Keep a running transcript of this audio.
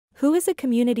Who is a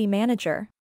community manager?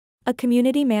 A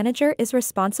community manager is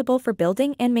responsible for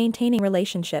building and maintaining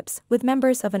relationships with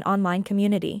members of an online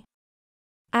community.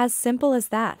 As simple as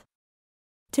that.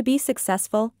 To be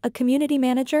successful, a community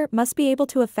manager must be able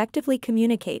to effectively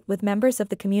communicate with members of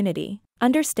the community,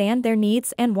 understand their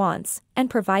needs and wants, and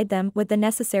provide them with the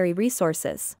necessary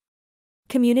resources.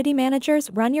 Community managers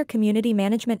run your community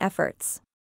management efforts.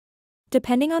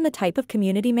 Depending on the type of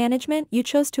community management you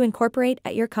chose to incorporate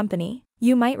at your company,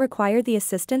 you might require the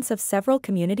assistance of several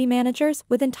community managers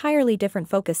with entirely different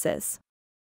focuses.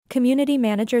 Community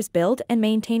managers build and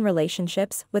maintain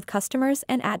relationships with customers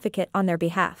and advocate on their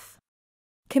behalf.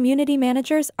 Community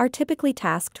managers are typically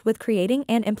tasked with creating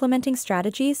and implementing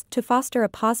strategies to foster a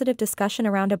positive discussion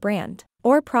around a brand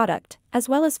or product, as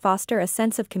well as foster a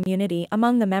sense of community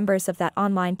among the members of that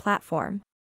online platform.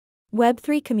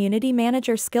 Web3 Community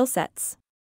Manager Skill Sets.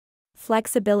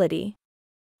 Flexibility.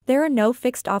 There are no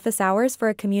fixed office hours for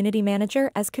a community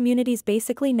manager, as communities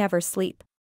basically never sleep.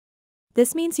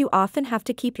 This means you often have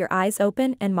to keep your eyes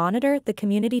open and monitor the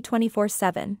community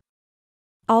 24/7.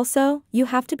 Also, you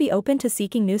have to be open to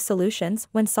seeking new solutions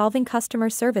when solving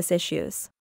customer service issues.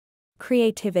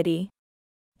 Creativity.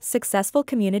 Successful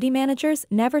community managers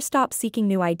never stop seeking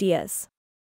new ideas.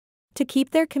 To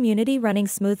keep their community running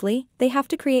smoothly, they have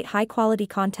to create high-quality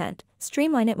content,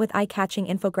 streamline it with eye-catching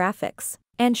infographics,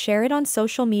 and share it on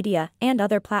social media and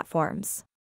other platforms.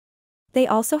 They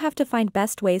also have to find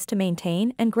best ways to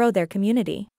maintain and grow their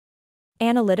community.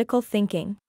 Analytical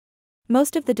thinking.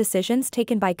 Most of the decisions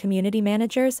taken by community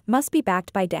managers must be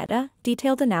backed by data,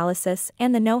 detailed analysis,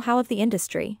 and the know-how of the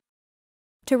industry.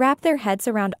 To wrap their heads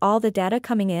around all the data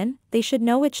coming in, they should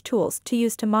know which tools to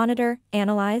use to monitor,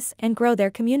 analyze, and grow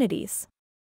their communities.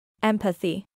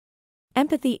 Empathy.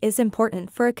 Empathy is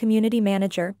important for a community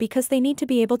manager because they need to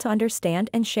be able to understand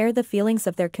and share the feelings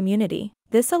of their community.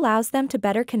 This allows them to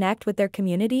better connect with their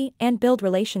community and build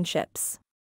relationships.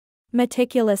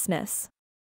 Meticulousness.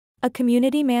 A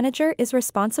community manager is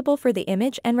responsible for the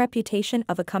image and reputation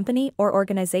of a company or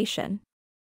organization.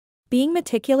 Being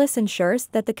meticulous ensures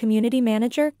that the community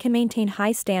manager can maintain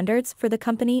high standards for the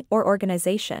company or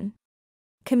organization.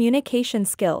 Communication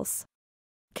skills.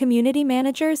 Community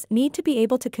managers need to be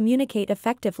able to communicate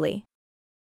effectively.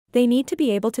 They need to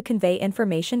be able to convey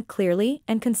information clearly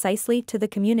and concisely to the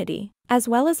community, as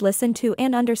well as listen to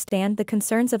and understand the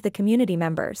concerns of the community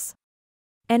members.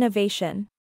 Innovation.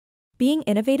 Being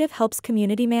innovative helps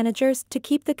community managers to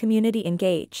keep the community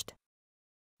engaged.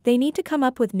 They need to come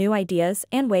up with new ideas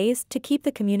and ways to keep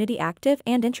the community active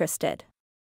and interested.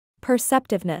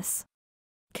 Perceptiveness.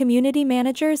 Community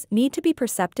managers need to be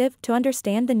perceptive to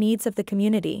understand the needs of the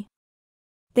community.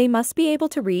 They must be able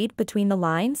to read between the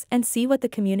lines and see what the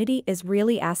community is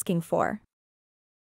really asking for.